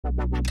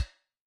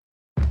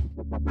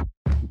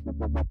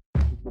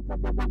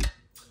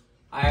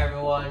Hi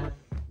everyone,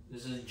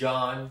 this is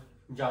John,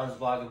 John's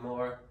Vlogging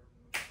More,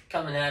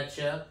 coming at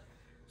you.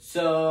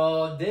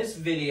 So this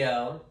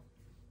video,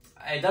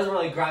 it doesn't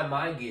really grind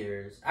my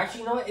gears.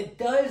 Actually, you know what? It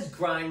does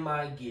grind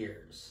my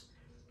gears,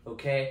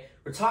 okay?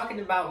 We're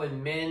talking about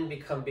when men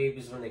become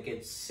babies when they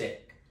get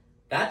sick.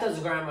 That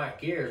doesn't grind my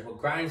gears. What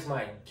grinds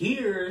my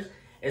gears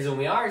is when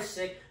we are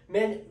sick,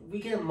 men, we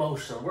get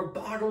emotional. We're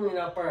bottling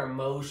up our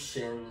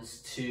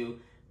emotions to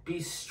be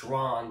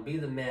strong, be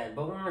the man.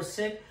 But when we're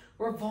sick,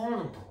 we're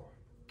vulnerable,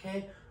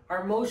 okay?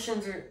 Our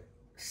emotions are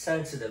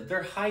sensitive.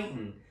 They're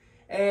heightened.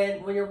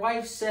 And when your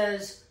wife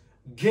says,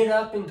 get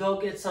up and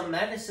go get some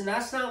medicine,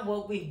 that's not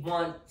what we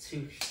want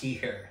to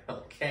hear,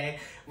 okay?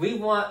 We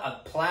want a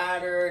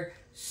platter,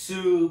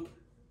 soup,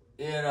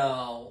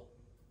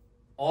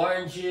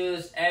 orange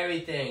juice,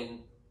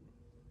 everything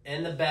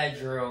in the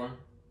bedroom.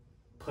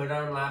 Put it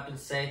on her lap and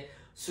say,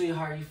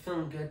 sweetheart, you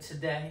feeling good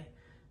today?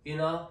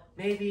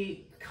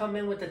 Maybe come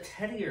in with a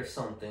teddy or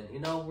something. We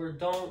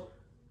don't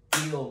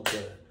feel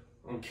good,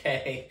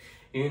 okay?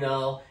 And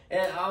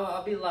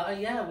I'll be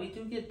like, yeah, we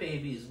do get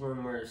babies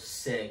when we're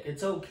sick.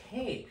 It's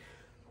okay.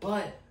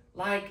 But,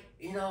 we're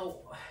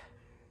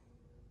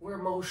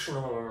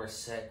emotional when we're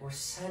sick. We're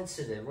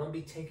sensitive. We want to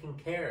be taken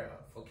care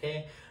of,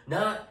 okay?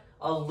 Not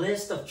a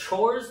list of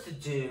chores to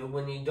do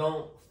when you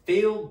don't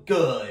feel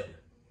good,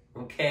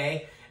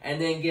 okay? And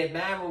then get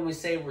mad when we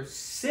say we're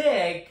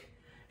sick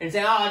and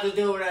say, oh, I'll just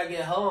do it when I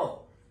get home.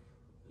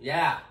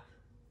 Yeah.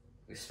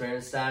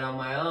 Experienced that on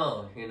my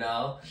own,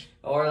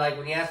 Or like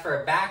when you ask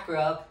for a back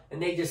rub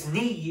and they just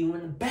knee you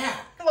in the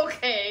back.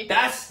 Okay.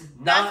 That's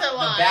not the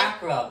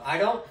back rub. I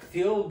don't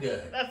feel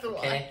good. That's a lie.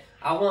 Okay?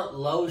 I want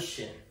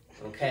lotion,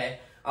 okay?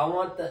 I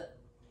want the,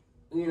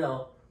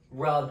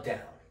 rub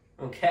down,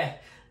 okay?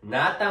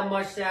 Not that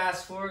much to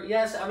ask for.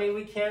 Yes,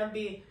 we can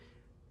be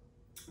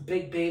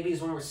big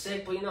babies when we're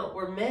sick, but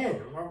we're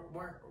men.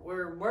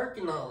 We're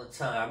working all the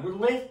time. We're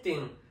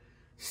lifting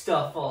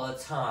stuff all the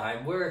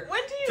time. When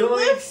do you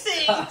lift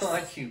things? I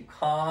want you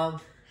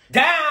calm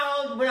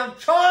down when I'm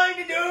trying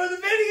to do the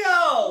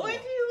video. When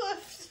do you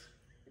lift?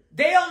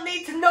 They don't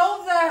need to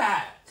know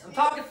that. I'm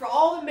talking for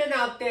all the men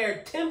out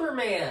there.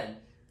 Timberman.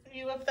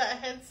 You left that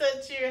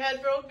headset to your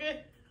head real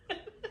good?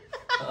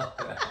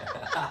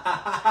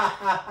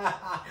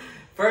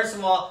 First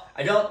of all,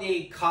 I don't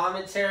need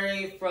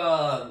commentary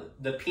from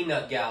the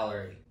peanut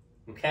gallery.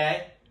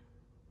 Okay?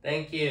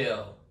 Thank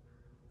you.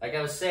 Like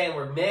I was saying,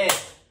 we're men.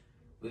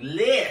 We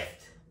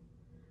lift.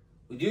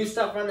 We do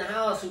stuff around the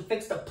house. We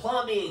fix the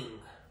plumbing.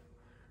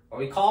 Or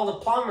we call the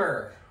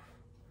plumber.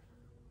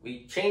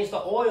 We change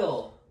the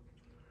oil.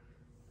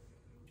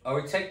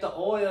 Or we take the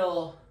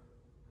oil.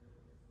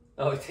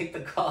 Or we take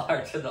the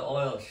car to the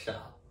oil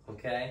shop.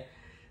 Okay?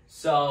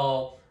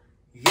 So,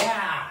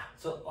 yeah.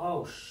 So,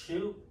 oh,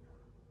 shoot.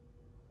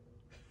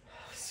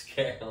 I'm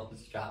scared. I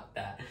almost dropped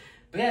that.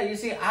 But yeah, you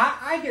see,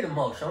 I get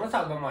emotional. I'm going to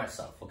talk about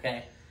myself,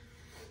 okay?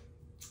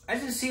 I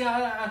just see,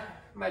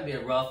 might be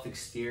a rough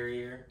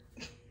exterior,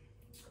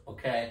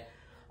 okay?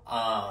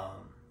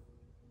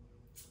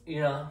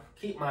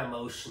 Keep my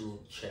emotions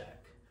in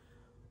check.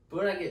 But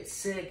when I get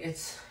sick,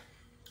 it's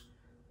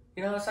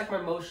like my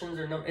emotions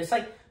are numb. It's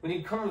like when you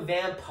become a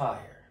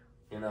vampire,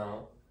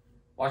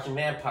 watching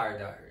Vampire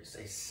Diaries.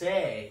 They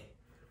say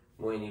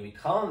when you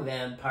become a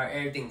vampire,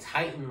 everything's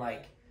heightened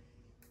like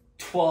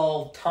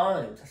 12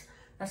 times.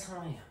 That's how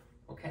I am,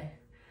 okay?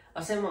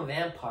 I'll say I'm a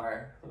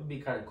vampire. It would be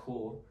kind of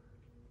cool,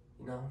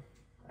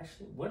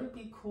 Actually, would it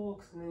be cool?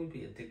 Because then you'd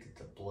be addicted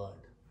to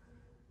blood.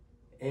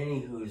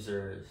 Any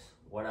hoosers,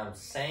 what I'm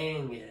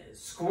saying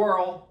is,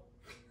 squirrel.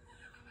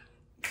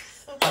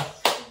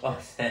 What I'm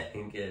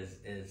saying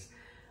is,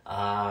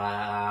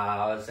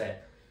 I would say,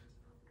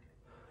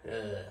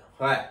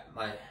 alright,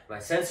 my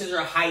senses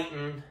are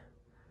heightened.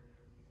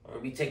 I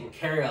want to be taken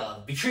care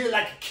of. Be treated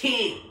like a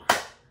king.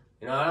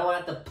 I don't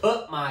want to have to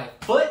put my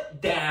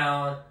foot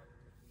down.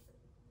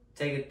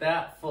 Take it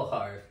that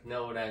far, if you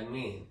know what I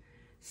mean.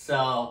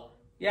 So,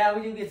 yeah,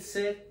 we do get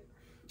sick.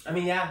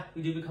 Yeah,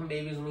 we do become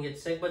babies when we get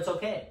sick, but it's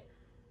okay.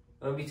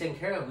 We want to be taken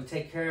care of. We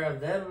take care of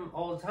them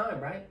all the time,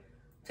 right?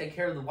 Take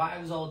care of the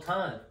wives all the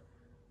time.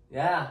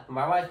 Yeah, when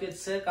my wife gets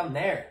sick, I'm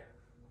there.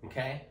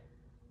 Okay?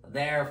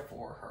 There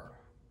for her.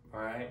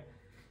 Alright?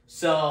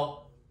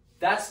 So,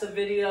 that's the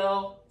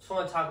video. Just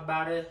want to talk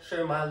about it.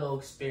 Share my little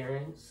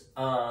experience.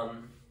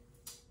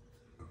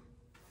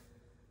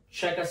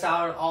 Check us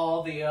out on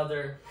all the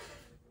other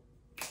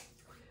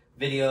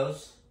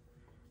videos.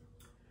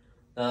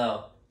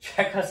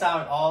 Check us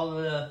out on all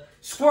the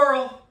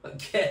squirrel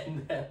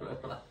again.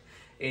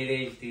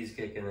 ADHD's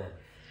kicking in.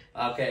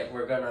 Okay,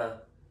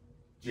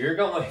 you're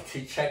going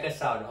to check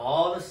us out on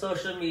all the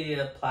social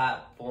media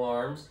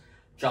platforms.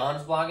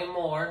 John's Vlogging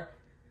More.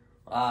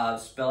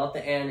 Spell out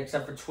the N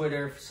except for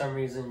Twitter for some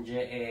reason.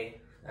 J-A.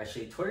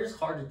 Actually, Twitter's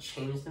hard to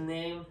change the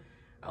name.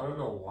 I don't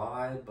know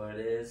why, but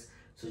it is.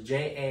 So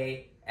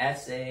J-A-S-A-U-N-D-E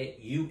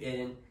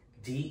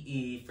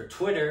for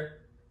Twitter.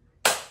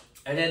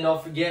 And then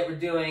don't forget we're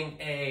doing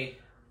a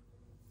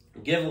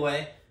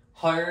giveaway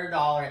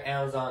 $100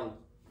 Amazon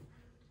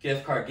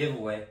gift card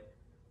giveaway.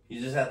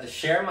 You just have to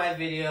share my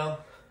video,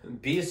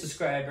 be a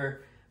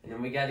subscriber, and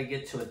then we got to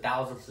get to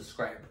 1,000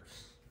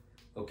 subscribers.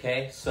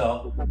 Okay,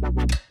 so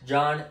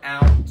John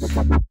out.